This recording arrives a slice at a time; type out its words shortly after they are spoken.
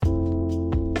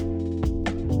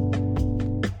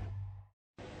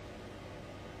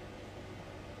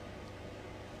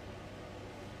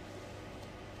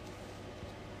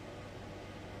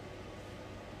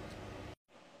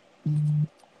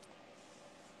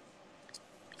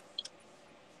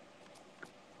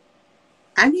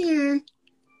I'm here.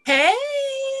 Hey,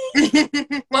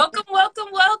 welcome, welcome,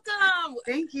 welcome.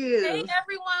 Thank you. Hey,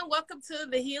 everyone. Welcome to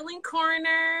the Healing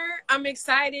Corner. I'm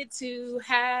excited to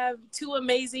have two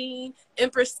amazing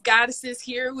Empress goddesses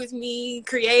here with me,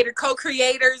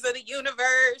 co-creators of the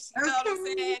universe. You know what I'm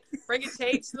saying? Bringing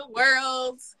change to the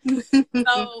world.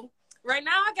 So right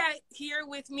now I got here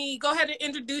with me. Go ahead and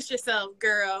introduce yourself,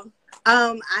 girl.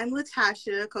 I'm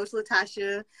Latasha, Coach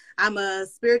Latasha. I'm a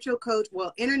spiritual coach,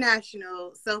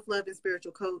 international self-love and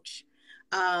spiritual coach.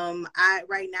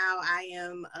 Right now I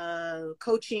am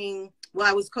coaching. Well,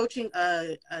 I was coaching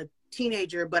a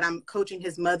teenager, but I'm coaching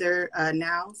his mother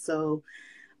now. So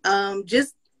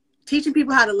just teaching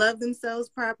people how to love themselves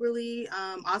properly.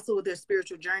 Also with their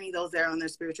spiritual journey, those that are on their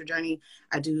spiritual journey,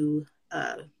 I do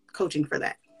coaching for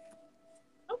that.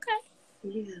 Okay.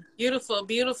 Yeah. Beautiful,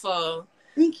 beautiful.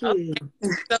 Thank you.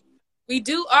 Okay. So we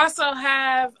do also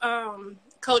have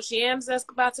Coach Yams that's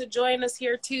about to join us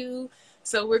here too.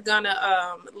 So we're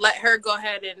gonna let her go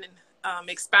ahead and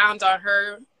expound on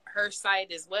her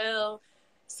site as well.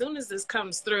 As soon as this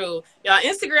comes through, y'all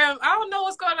Instagram. I don't know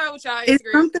what's going on with y'all Instagram.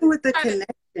 It's something with the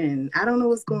connection. I don't know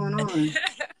what's going on.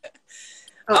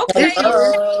 Okay.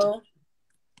 Hello.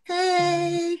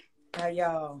 Hey. How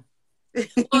y'all?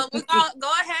 Well, we're gonna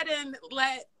go ahead and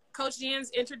let Coach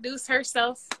Jens introduce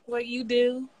herself, what you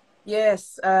do.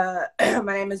 Yes, my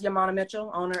name is Yamana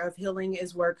Mitchell, owner of Healing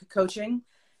is Work Coaching,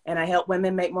 and I help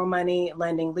women make more money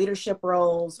landing leadership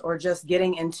roles or just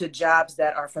getting into jobs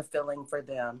that are fulfilling for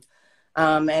them.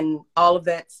 And all of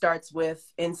that starts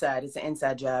with inside. It's an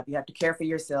inside job. You have to care for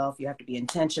yourself. You have to be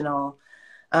intentional.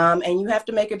 And you have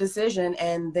to make a decision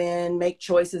and then make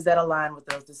choices that align with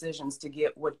those decisions to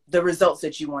get the results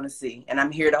that you want to see. And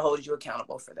I'm here to hold you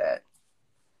accountable for that.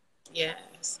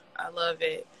 Yes, I love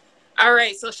it. All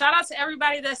right, so shout out to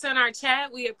everybody that's in our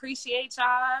chat. We appreciate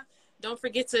y'all. Don't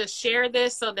forget to share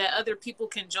this so that other people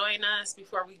can join us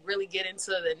before we really get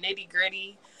into the nitty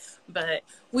gritty. But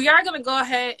we are going to go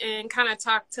ahead and kind of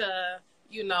talk to,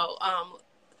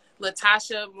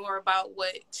 Latasha more about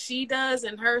what she does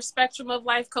in her spectrum of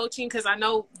life coaching, because I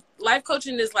know life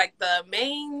coaching is like the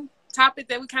main topic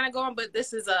that we kind of go on, but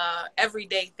this is a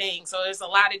everyday thing, so there's a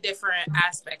lot of different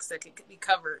aspects that could be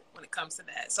covered when it comes to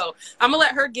that. So I'm gonna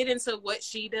let her get into what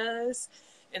she does,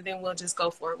 and then we'll just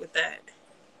go forward with that.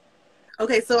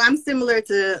 Okay, so I'm similar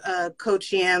to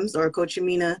Coach Yams or Coach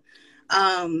Yamina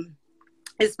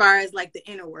as far as like the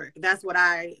inner work. That's what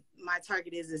my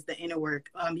target is the inner work,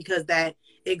 because that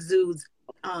exudes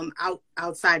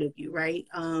outside of you, right?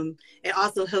 It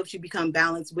also helps you become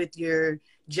balanced with your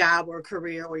job or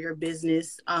career or your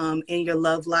business in your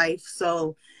love life.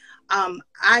 So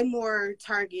I more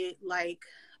target like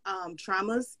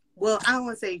traumas. Well, I don't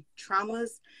want to say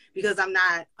traumas because I'm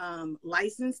not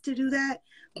licensed to do that,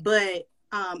 but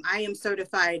I am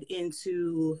certified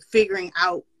into figuring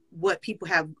out what people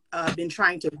have been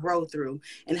trying to grow through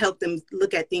and help them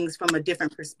look at things from a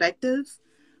different perspective.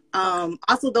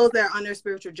 Also, those that are on their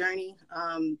spiritual journey,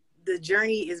 the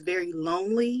journey is very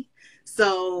lonely.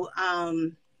 So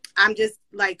I'm just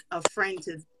like a friend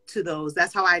to those.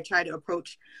 That's how I try to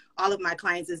approach all of my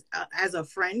clients is as a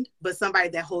friend, but somebody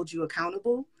that holds you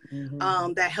accountable,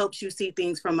 that helps you see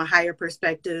things from a higher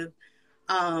perspective,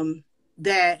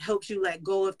 that helps you let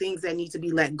go of things that need to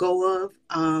be let go of.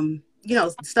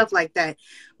 Stuff like that.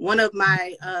 One of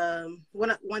my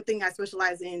one thing I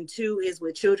specialize in too is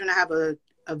with children. I have a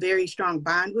very strong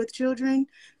bond with children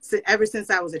ever since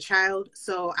I was a child.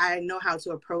 So I know how to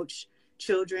approach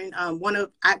children. One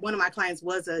of my clients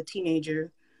was a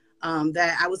teenager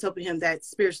that I was helping him that's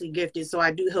spiritually gifted. So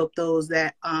I do help those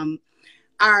that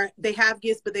they have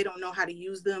gifts, but they don't know how to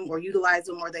use them or utilize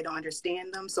them, or they don't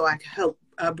understand them. So I help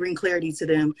bring clarity to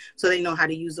them so they know how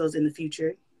to use those in the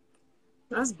future.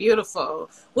 That's beautiful.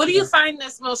 What do you find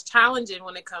that's most challenging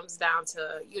when it comes down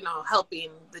to, helping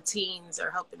the teens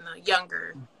or helping the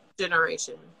younger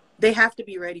generation? They have to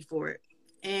be ready for it.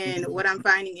 And what I'm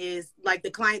finding is like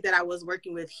the client that I was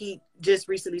working with, he just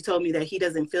recently told me that he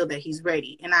doesn't feel that he's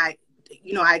ready. And I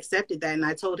accepted that. And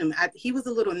I told him he was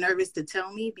a little nervous to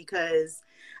tell me because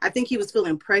I think he was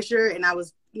feeling pressure. And I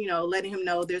was, letting him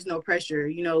know there's no pressure.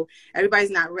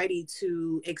 Everybody's not ready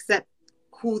to accept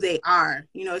who they are,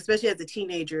 especially as a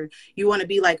teenager. You want to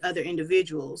be like other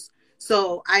individuals.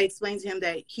 So I explained to him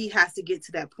that he has to get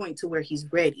to that point to where he's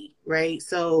ready, right?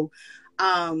 So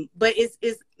but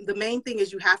it's the main thing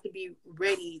is you have to be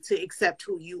ready to accept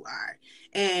who you are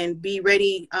and be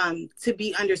ready to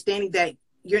be understanding that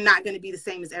you're not going to be the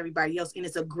same as everybody else. And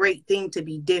it's a great thing to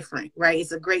be different, right?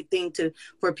 It's a great thing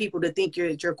for people to think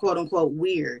you're quote unquote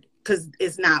weird, because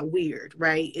it's not weird,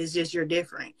 right? It's just you're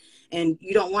different. And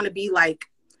you don't want to be like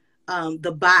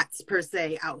the bots per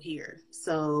se out here.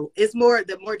 So it's more,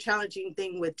 the more challenging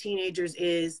thing with teenagers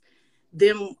is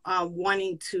them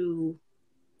wanting to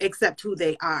accept who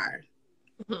they are.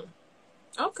 Mm-hmm.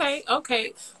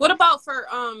 Okay. What about for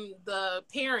the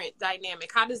parent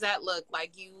dynamic? How does that look?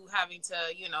 Like you having to,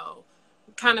 you know,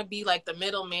 kind of be like the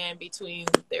middleman between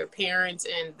their parents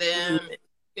and them. Mm-hmm.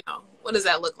 You know, what does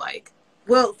that look like?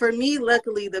 Well, for me,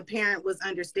 luckily, the parent was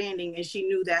understanding and she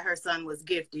knew that her son was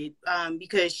gifted,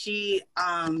 because she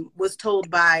was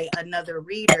told by another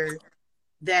reader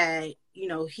that, you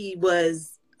know, he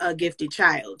was a gifted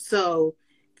child. So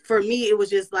for me, it was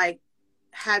just like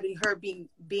having her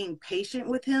being patient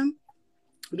with him,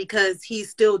 because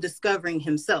he's still discovering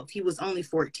himself. He was only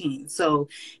 14, so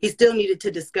he still needed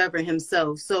to discover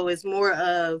himself. So it's more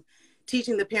of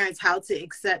teaching the parents how to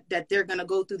accept that they're going to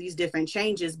go through these different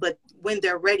changes, but when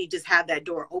they're ready, just have that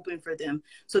door open for them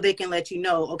so they can let you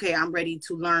know, okay, I'm ready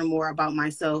to learn more about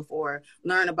myself or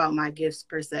learn about my gifts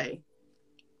per se.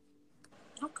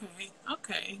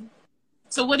 Okay.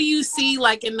 So what do you see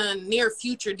like in the near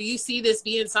future? Do you see this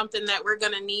being something that we're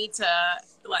going to need to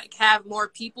like have more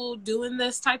people doing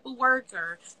this type of work?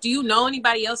 Or do you know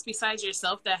anybody else besides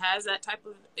yourself that has that type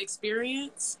of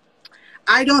experience?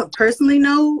 I don't personally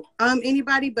know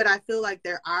anybody, but I feel like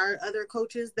there are other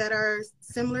coaches that are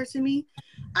similar to me.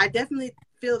 I definitely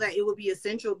feel that it would be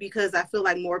essential because I feel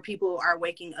like more people are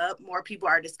waking up, more people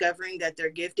are discovering that they're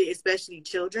gifted, especially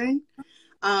children,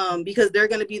 because they're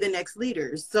going to be the next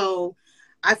leaders. So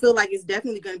I feel like it's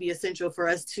definitely going to be essential for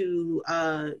us to,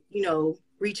 you know,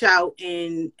 reach out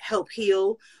and help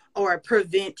heal or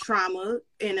prevent trauma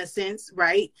in a sense,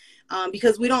 right?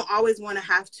 Because we don't always want to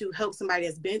have to help somebody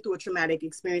that's been through a traumatic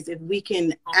experience if we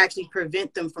can actually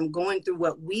prevent them from going through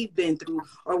what we've been through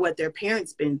or what their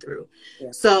parents been through.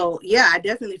 Yeah. So yeah, I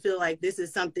definitely feel like this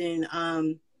is something,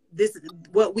 this,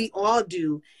 what we all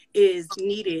do is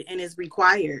needed and is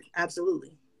required.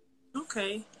 Absolutely.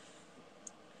 Okay.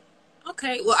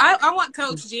 Well, I want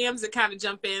Coach Jams to kind of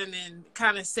jump in and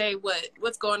kind of say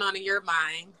what's going on in your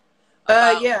mind.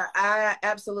 Yeah, I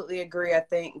absolutely agree. I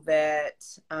think that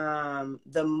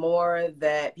the more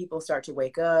that people start to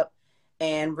wake up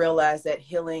and realize that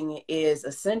healing is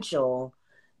essential,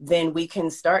 then we can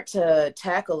start to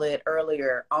tackle it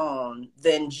earlier on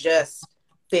than just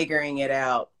figuring it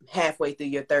out halfway through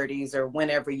your 30s or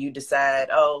whenever you decide,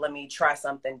 oh, let me try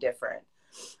something different.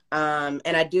 And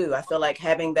I feel like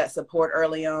having that support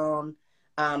early on,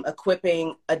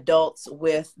 equipping adults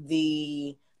with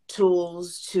the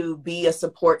tools to be a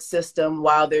support system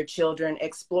while their children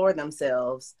explore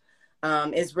themselves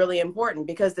is really important,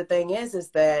 because the thing is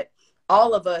that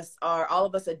all of us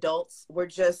adults, we're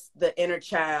just the inner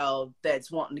child that's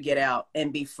wanting to get out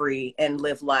and be free and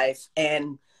live life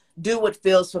and do what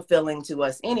feels fulfilling to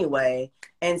us anyway.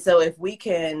 And so if we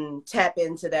can tap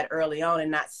into that early on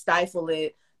and not stifle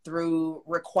it through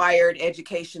required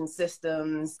education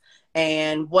systems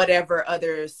and whatever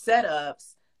other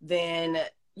setups, then,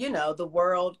 you know,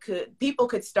 people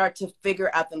could start to figure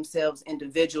out themselves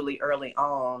individually early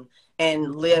on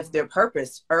and live their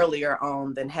purpose earlier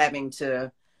on than having to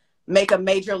make a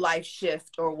major life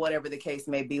shift or whatever the case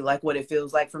may be, like what it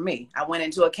feels like for me. I went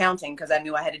into accounting because I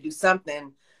knew I had to do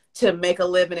something to make a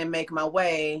living and make my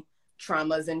way.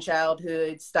 Traumas in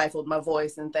childhood stifled my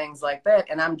voice and things like that.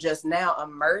 And I'm just now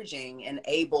emerging and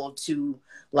able to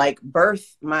like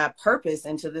birth my purpose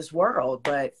into this world.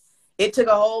 But it took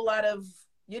a whole lot of,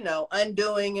 you know,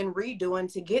 undoing and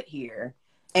redoing to get here.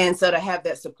 And so to have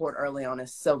that support early on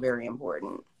is so very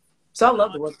important. So I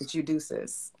love the work that you do,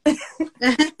 sis.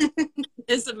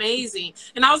 It's amazing.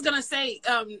 And I was going to say,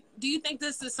 do you think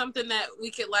this is something that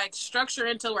we could like structure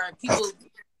into where people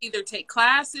either take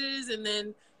classes and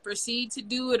then proceed to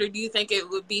do it? Or do you think it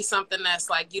would be something that's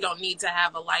like, you don't need to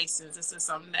have a license? This is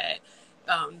something that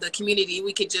the community,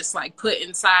 we could just like put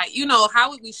inside, you know,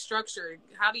 how would we structure?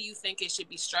 How do you think it should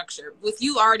be structured with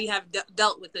you already have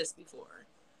dealt with this before?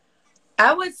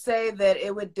 I would say that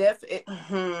it would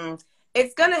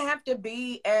it's going to have to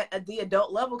be at the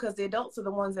adult level because the adults are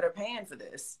the ones that are paying for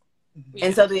this. Yeah.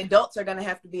 And so the adults are going to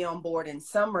have to be on board in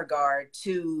some regard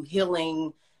to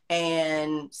healing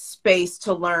and space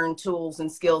to learn tools and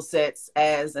skill sets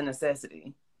as a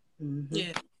necessity.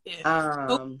 Mm-hmm.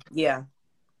 Yeah.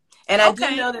 And I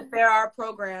do know that there are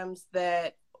programs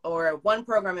or one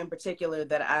program in particular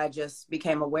that I just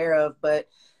became aware of, but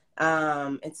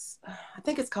I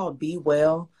think it's called Be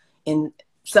Well in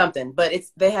something, but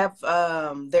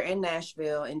they're in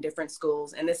Nashville in different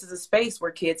schools. And this is a space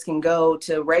where kids can go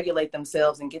to regulate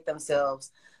themselves and get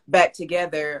themselves back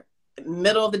together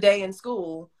middle of the day in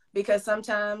school, because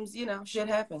sometimes, you know, shit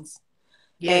happens.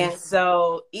 And Yes.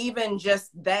 so even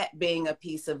just that being a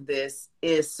piece of this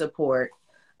is support.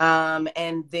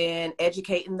 And then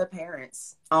educating the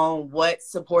parents on what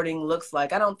supporting looks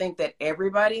like. I don't think that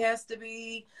everybody has to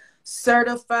be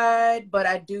certified, but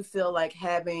I do feel like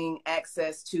having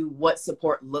access to what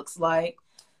support looks like,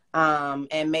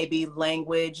 and maybe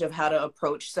language of how to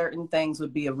approach certain things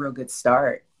would be a real good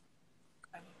start.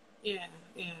 Yeah,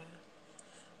 yeah.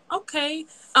 Okay.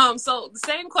 So the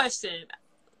same question,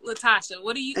 Latasha.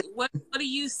 What do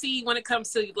you see when it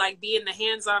comes to like being the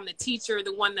hands-on, the teacher,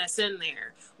 the one that's in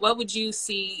there? What would you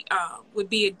see would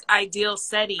be an ideal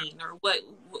setting, or what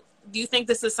do you think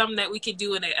this is something that we could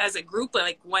do as a group,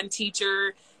 like one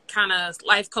teacher, kind of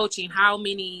life coaching? How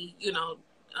many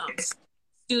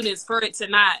students for it to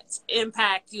not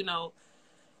impact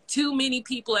too many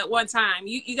people at one time?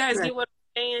 You guys Right. get what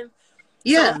I'm saying? So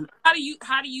Yeah.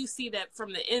 how do you see that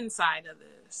from the inside of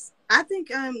this? I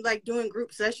think like doing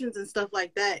group sessions and stuff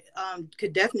like that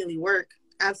could definitely work.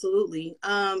 Absolutely.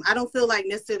 I don't feel like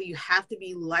necessarily you have to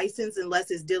be licensed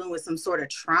unless it's dealing with some sort of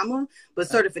trauma, but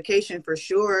certification for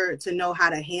sure to know how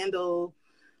to handle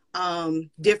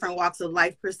different walks of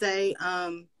life per se.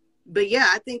 But yeah,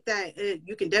 I think that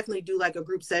you can definitely do like a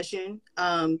group session.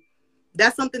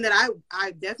 That's something that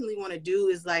I definitely want to do,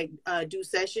 is like do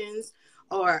sessions,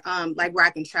 or like where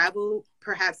I can travel,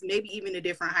 perhaps maybe even to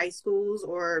different high schools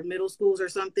or middle schools or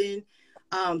something,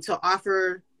 to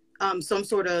offer some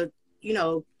sort of,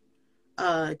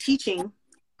 teaching.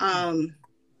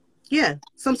 Yeah,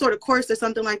 some sort of course or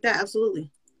something like that.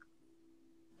 Absolutely.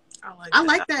 I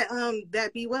like that.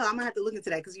 That Be Well. I'm gonna have to look into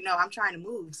that because I'm trying to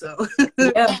move, so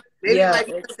Yeah, maybe it yeah. might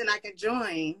be something I can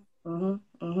join.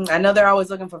 I know they're always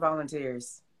looking for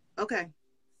volunteers. Okay.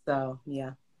 So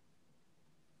yeah.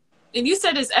 And you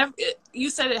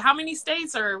said how many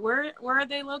states, or where are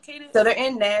they located? So they're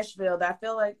in Nashville. I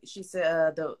feel like she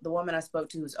said the woman I spoke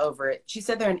to was over it. She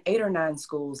said they're in 8 or 9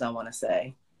 schools, I want to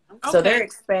say. Okay. So they're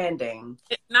expanding.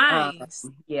 Nice.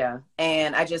 Yeah.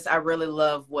 And I really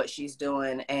love what she's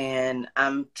doing. And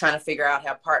I'm trying to figure out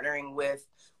how partnering with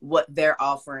what they're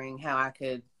offering, how I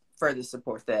could further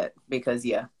support that. Because,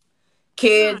 yeah,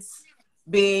 kids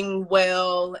being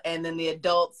well, and then the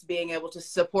adults being able to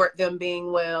support them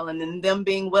being well, and then them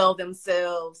being well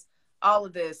themselves. All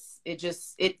of this,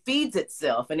 it feeds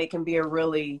itself, and it can be a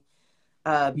really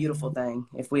beautiful thing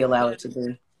if we allow it to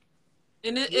be.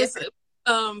 And it's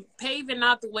paving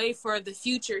out the way for the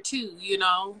future too,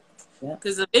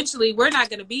 because eventually we're not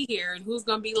going to be here, and who's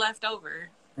going to be left over?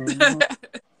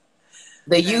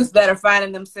 The youth that are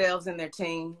finding themselves in their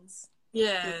teens.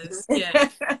 Yes.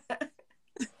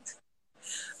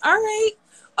 All right.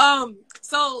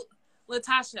 So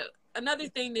Latasha, another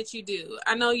thing that you do,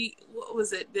 I know what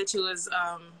was it that you was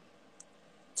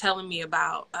telling me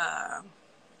about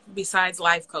besides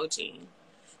life coaching?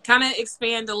 Kind of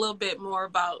expand a little bit more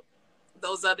about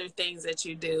those other things that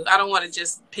you do. I don't want to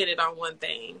just pin it on one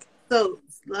thing. So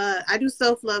I do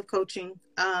self-love coaching.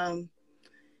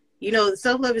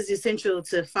 Self-love is essential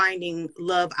to finding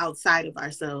love outside of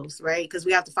ourselves, right? Because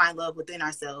we have to find love within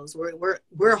ourselves.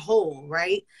 We're whole,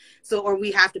 right? Or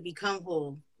we have to become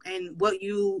whole. And what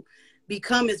you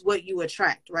become is what you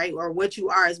attract, right? Or what you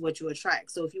are is what you attract.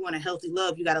 So if you want a healthy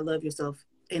love, you got to love yourself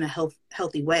in a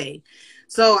healthy way.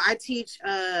 So I teach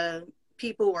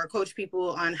people or coach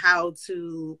people on how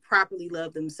to properly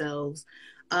love themselves.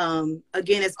 Again,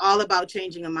 it's all about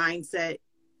changing a mindset.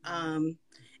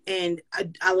 And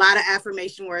a lot of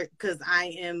affirmation work, because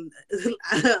I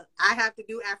have to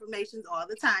do affirmations all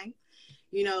the time,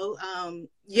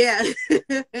 yeah.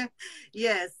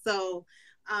 Yes. So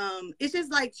it's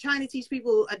just like trying to teach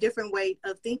people a different way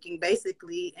of thinking,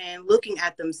 basically, and looking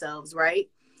at themselves, right?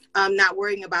 Not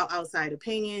worrying about outside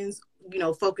opinions,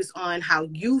 focus on how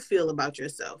you feel about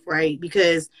yourself, right?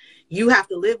 Because you have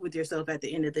to live with yourself at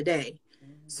the end of the day.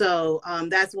 So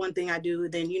that's one thing I do.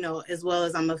 Then, as well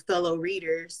as I'm a fellow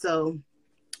reader. So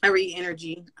I read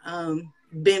energy.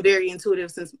 Been very intuitive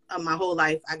since my whole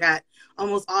life. I got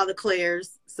almost all the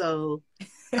clairs. So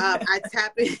I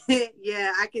tap in.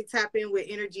 Yeah, I can tap in with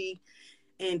energy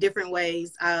in different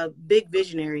ways. Big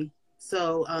visionary.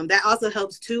 So that also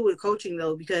helps too with coaching,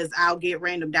 though, because I'll get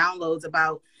random downloads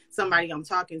about somebody I'm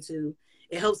talking to.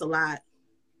 It helps a lot.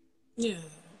 Yeah.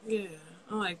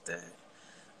 I like that.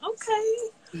 Okay.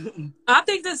 I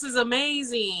think this is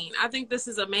amazing. I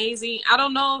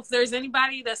don't know if there's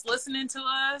anybody that's listening to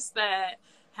us that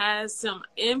has some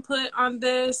input on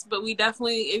this, but we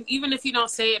definitely, even if you don't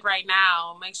say it right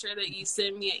now, make sure that you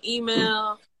send me an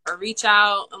email or reach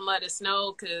out and let us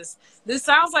know, because this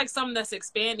sounds like something that's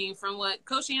expanding from what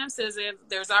Coach Yam says.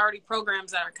 There's already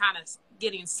programs that are kind of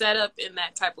getting set up in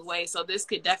that type of way. So this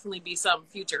could definitely be something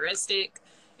futuristic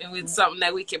and with something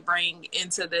that we could bring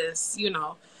into this, you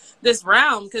know, this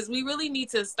realm, because we really need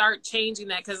to start changing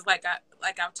that. Because like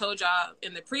I've told y'all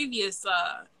in the previous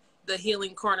the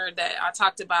healing corner, that I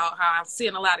talked about how I've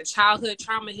seen a lot of childhood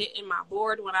trauma hit in my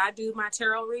board when I do my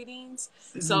tarot readings.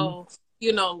 Mm-hmm. So,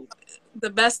 you know, the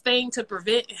best thing to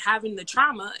prevent having the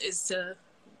trauma is to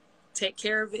take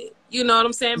care of it. You know what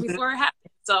I'm saying? Mm-hmm. Before it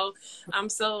happens. So I'm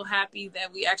so happy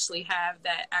that we actually have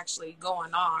that actually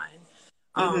going on.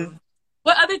 Mm-hmm.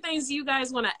 What other things do you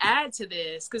guys want to add to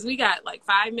this? Because we got like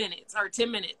 5 minutes or 10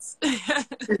 minutes.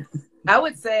 I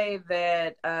would say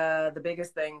that the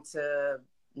biggest thing to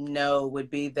know would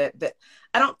be that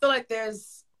I don't feel like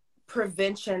there's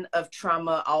prevention of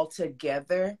trauma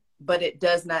altogether, but it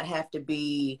does not have to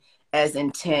be as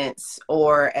intense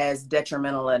or as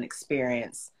detrimental an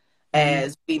experience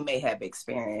as we may have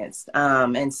experienced.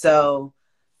 And so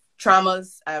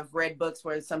traumas, I've read books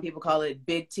where some people call it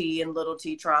big T and little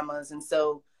t traumas. And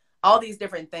so all these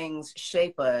different things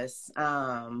shape us.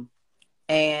 And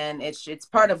it's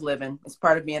part of living. It's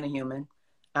part of being a human.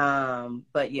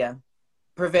 But yeah,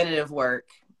 preventative work,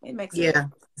 it makes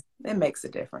a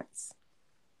difference.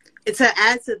 To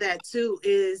add to that too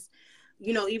is,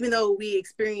 you know, even though we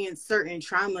experience certain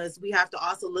traumas, we have to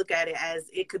also look at it as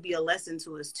it could be a lesson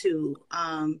to us too.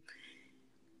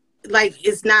 Like,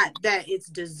 it's not that it's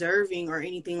deserving or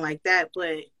anything like that,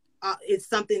 but it's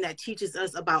something that teaches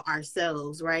us about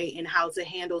ourselves, right? And how to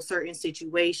handle certain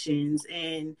situations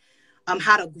and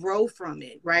how to grow from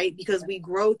it, right? Because we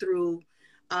grow through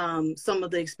some of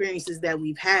the experiences that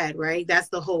we've had, right? That's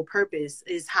the whole purpose,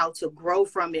 is how to grow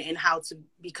from it and how to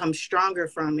become stronger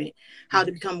from it, how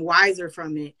to become wiser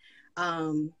from it.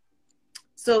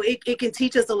 So it can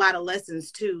teach us a lot of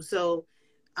lessons too. So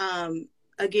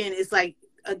again, it's like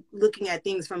looking at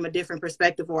things from a different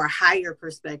perspective or a higher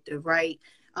perspective, right?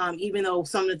 Even though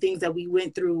some of the things that we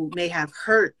went through may have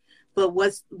hurt, but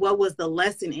what was the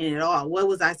lesson in it all? What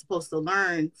was I supposed to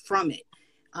learn from it?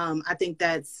 I think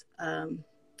that's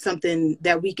something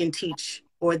that we can teach,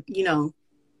 or, you know,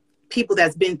 people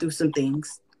that's been through some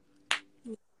things.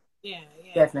 Yeah.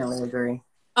 Definitely agree.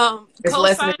 There's a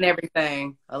lesson in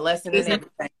everything. A lesson in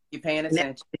everything. You're paying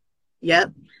attention.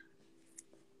 Yep.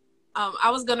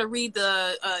 I was gonna read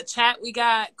the chat. We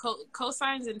got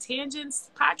Cosines and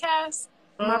Tangents podcast.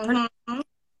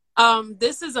 Mm-hmm.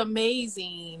 This is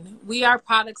amazing. We are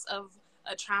products of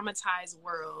a traumatized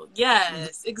world.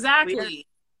 Yes, exactly.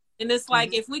 And it's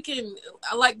like, if we can,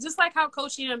 like, just like how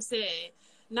Coach Yam said,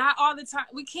 not all the time,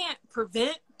 we can't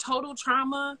prevent total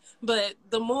trauma, but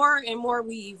the more and more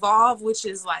we evolve, which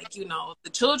is like, you know, the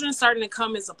children starting to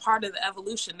come as a part of the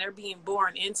evolution, they're being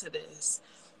born into this.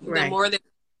 Right. The more they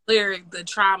clear the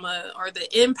trauma or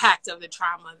the impact of the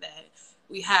trauma that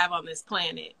we have on this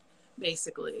planet,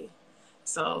 basically.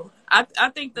 So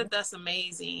I think that that's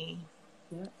amazing.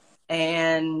 Yeah.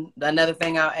 And another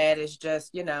thing I'll add is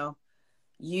just, you know,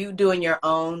 you doing your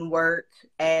own work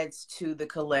adds to the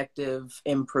collective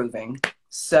improving.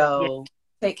 So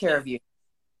take care of you.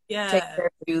 Yeah. Take care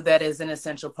of you. That is an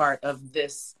essential part of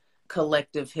this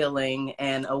collective healing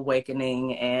and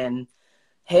awakening and,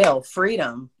 hell,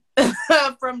 freedom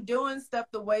from doing stuff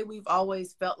the way we've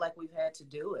always felt like we've had to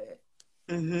do it.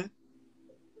 Mm-hmm.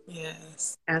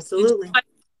 Yes. Absolutely.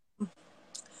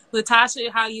 Latasha,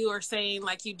 how you are saying,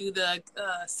 like, you do the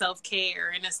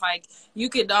self-care, and it's like you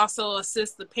could also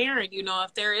assist the parent, you know,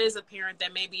 if there is a parent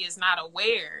that maybe is not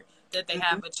aware that they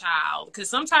have a child. Because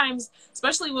sometimes,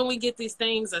 especially when we get these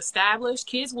things established,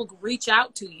 kids will reach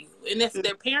out to you. And if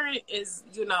their parent is,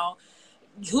 you know,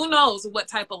 who knows what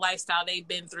type of lifestyle they've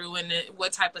been through and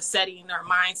what type of setting or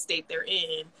mind state they're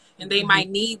in. And they might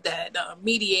need that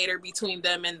mediator between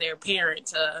them and their parent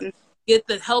to get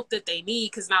the help that they need,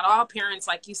 because not all parents,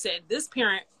 like you said, this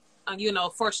parent, you know,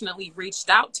 fortunately reached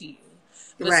out to you,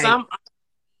 but some,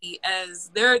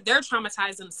 as they're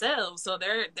traumatized themselves, so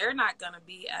they're not going to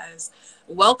be as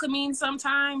welcoming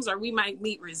sometimes, or we might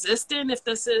meet resistant if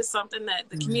this is something that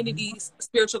the community,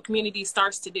 spiritual community,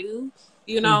 starts to do,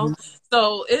 you know.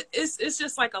 So it's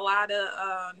just like a lot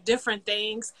of different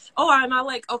things. And I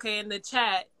like, okay, in the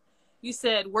chat you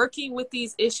said working with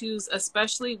these issues,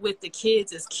 especially with the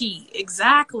kids, is key.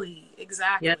 Exactly.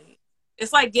 Yep.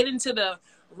 It's like getting to the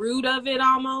root of it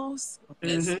almost.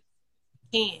 Because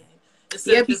because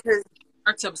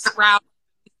start to sprout,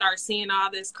 you start seeing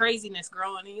all this craziness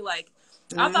growing, and you're like,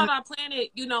 I thought I planted,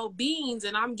 you know, beans,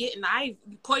 and I'm getting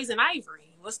poison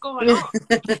ivory. What's going on?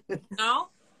 You know?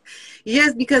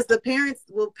 Yes, because the parents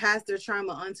will pass their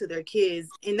trauma onto their kids,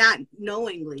 and not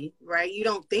knowingly, right? You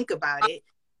don't think about it.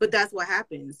 but that's what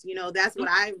happens. You know, that's what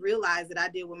I realized that I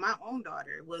did with my own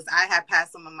daughter, was I had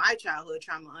passed some of my childhood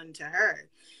trauma onto her.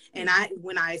 And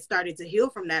when I started to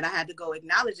heal from that, I had to go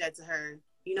acknowledge that to her,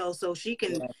 you know, so she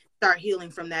can start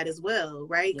healing from that as well,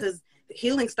 right? Because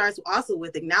healing starts also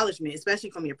with acknowledgement,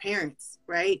 especially from your parents,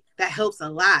 right? That helps a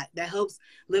lot. That helps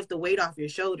lift the weight off your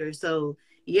shoulders. So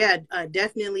yeah,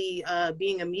 definitely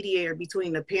being a mediator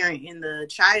between the parent and the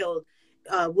child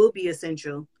will be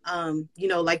essential. You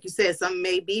know, like you said, some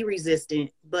may be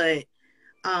resistant, but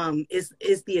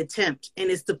it's the attempt, and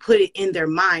it's to put it in their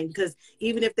mind, because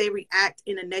even if they react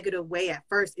in a negative way at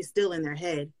first, it's still in their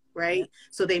head, right?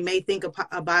 So they may think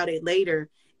about it later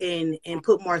and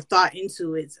put more thought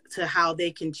into it, to how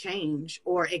they can change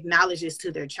or acknowledge this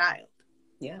to their child.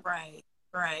 Yeah. Right.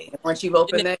 And once you've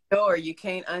opened that door, you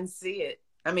can't unsee it.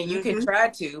 I mean, you can try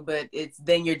to, but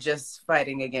then you're just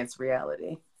fighting against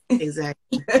reality.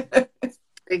 Exactly.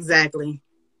 Exactly.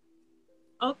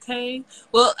 Okay.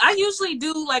 Well, I usually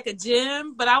do like a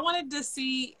gym, but I wanted to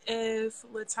see if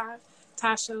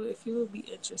Tasha, if you would be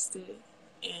interested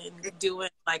in doing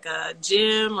like a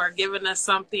gym or giving us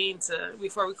something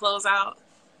before we close out.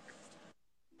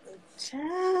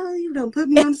 Child, you don't put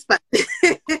me on the spot.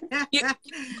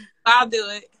 I'll do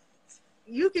it.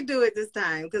 You can do it this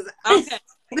time, because okay.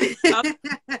 I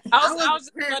was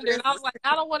just wondering. I was like,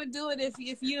 I don't want to do it if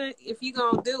you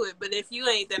gonna do it, but if you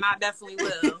ain't, then I definitely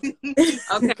will.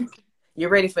 Okay, you're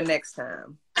ready for next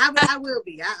time. I will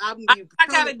be. I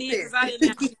kind of did, because I didn't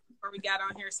have you before we got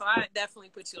on here, so I definitely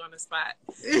put you on the spot.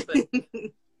 But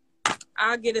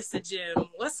I'll get us a gym.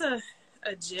 What's a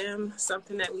gym?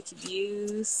 Something that we could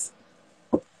use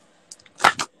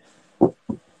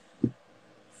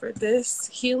for this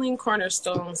healing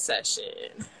cornerstone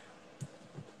session.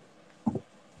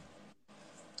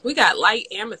 We got light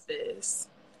amethyst.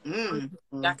 Y'all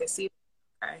can see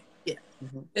that. Okay. Yeah.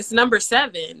 It's number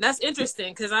 7. That's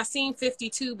interesting, because I seen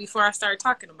 52 before I started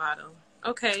talking about them.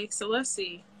 Okay, so let's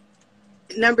see.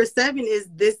 Number 7 is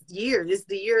this year. This is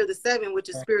the year of the 7, which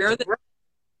is spiritual growth.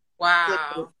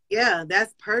 Wow. So, yeah,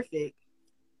 that's perfect.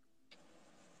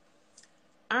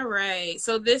 All right.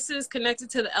 So this is connected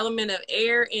to the element of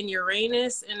air in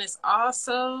Uranus, and it's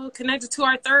also connected to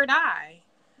our third eye.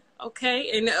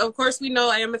 Okay, and of course we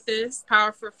know amethyst,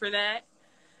 powerful for that.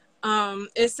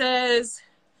 It says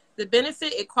the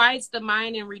benefit, it quiets the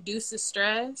mind and reduces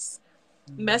stress.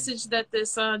 Message that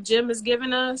this gym is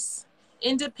giving us: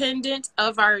 independent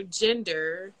of our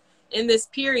gender, in this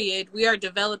period, we are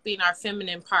developing our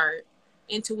feminine part.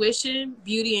 Intuition,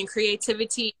 beauty, and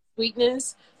creativity,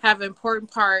 sweetness have an important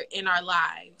part in our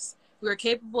lives. We are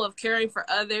capable of caring for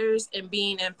others and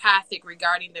being empathic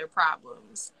regarding their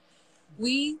problems.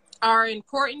 We are an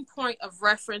important point of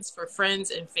reference for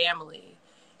friends and family.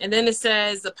 And then it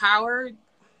says the power,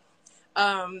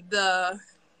 the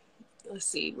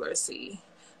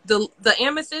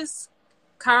amethyst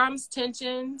calms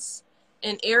tensions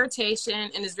and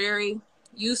irritation and is very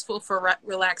useful for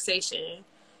relaxation.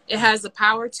 It has the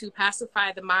power to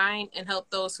pacify the mind and help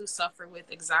those who suffer with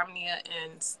insomnia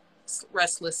and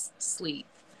restless sleep.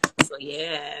 So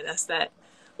yeah, that's that.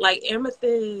 Like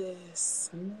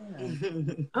amethyst.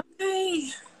 Yeah.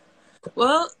 Okay.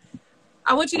 Well,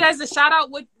 I want you guys to shout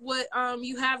out what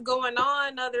you have going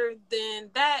on other than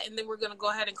that, and then we're gonna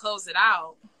go ahead and close it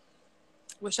out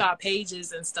with y'all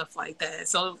pages and stuff like that.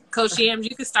 So, Coach Yams,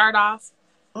 you can start off.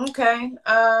 Okay.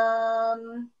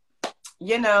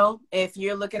 You know, if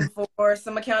you're looking for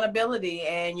some accountability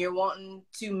and you're wanting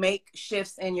to make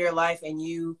shifts in your life and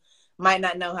you might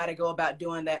not know how to go about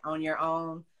doing that on your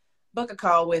own, book a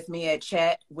call with me at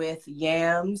Chat with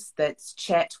Yams. That's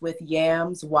Chat with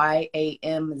Yams, YAMZ.com.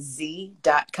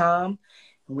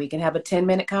 We can have a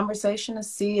 10-minute conversation to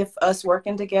see if us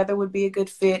working together would be a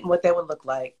good fit and what that would look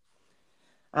like.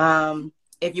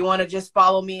 If you want to just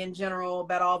follow me in general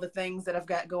about all the things that I've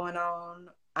got going on,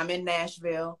 I'm in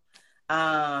Nashville.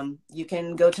 You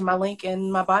can go to my link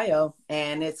in my bio,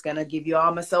 and it's going to give you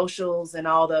all my socials and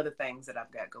all the other things that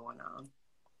I've got going on.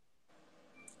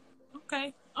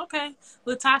 Okay.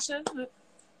 Latasha?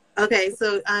 Okay,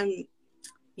 so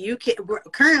you can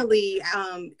currently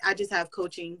I just have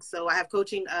coaching. So I have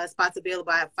coaching spots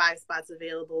available. I have 5 spots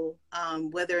available,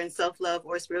 whether in self-love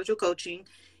or spiritual coaching.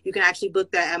 You can actually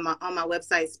book that on my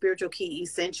website,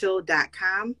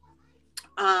 spiritualkeyessential.com.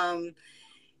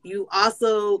 You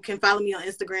also can follow me on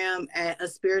Instagram at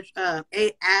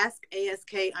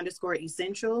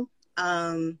ask_essential.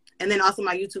 And then also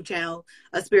my YouTube channel,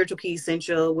 A Spiritual Key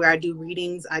Essential, where I do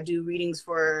readings. I do readings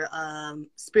for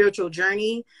spiritual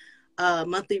journey,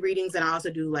 monthly readings, and I also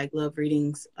do like love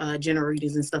readings, general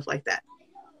readings and stuff like that.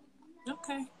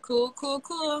 Okay,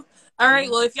 cool. All right,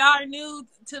 well, if y'all are new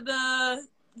to the,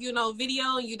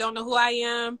 video and you don't know who I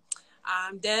am,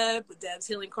 I'm Deb with Deb's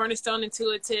Healing Cornerstone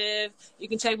Intuitive. You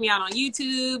can check me out on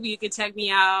YouTube. You can check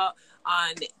me out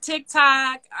on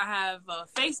TikTok. I have a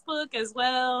Facebook as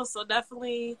well, so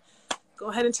definitely go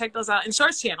ahead and check those out. And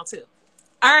Shorts channel too.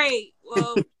 All right,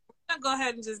 well, we're gonna go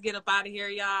ahead and just get up out of here,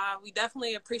 y'all. We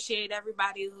definitely appreciate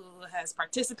everybody who has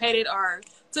participated or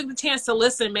took the chance to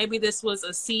listen. Maybe this was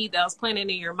a seed that was planted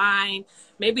in your mind.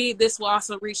 Maybe this will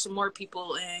also reach some more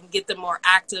people and get them more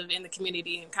active in the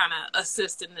community and kind of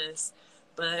assist in this.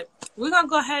 But we're gonna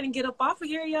go ahead and get up off of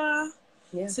here, y'all.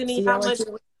 Yeah. Sending y'all much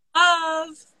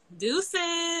love.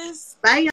 Deuces. Bye, y'all.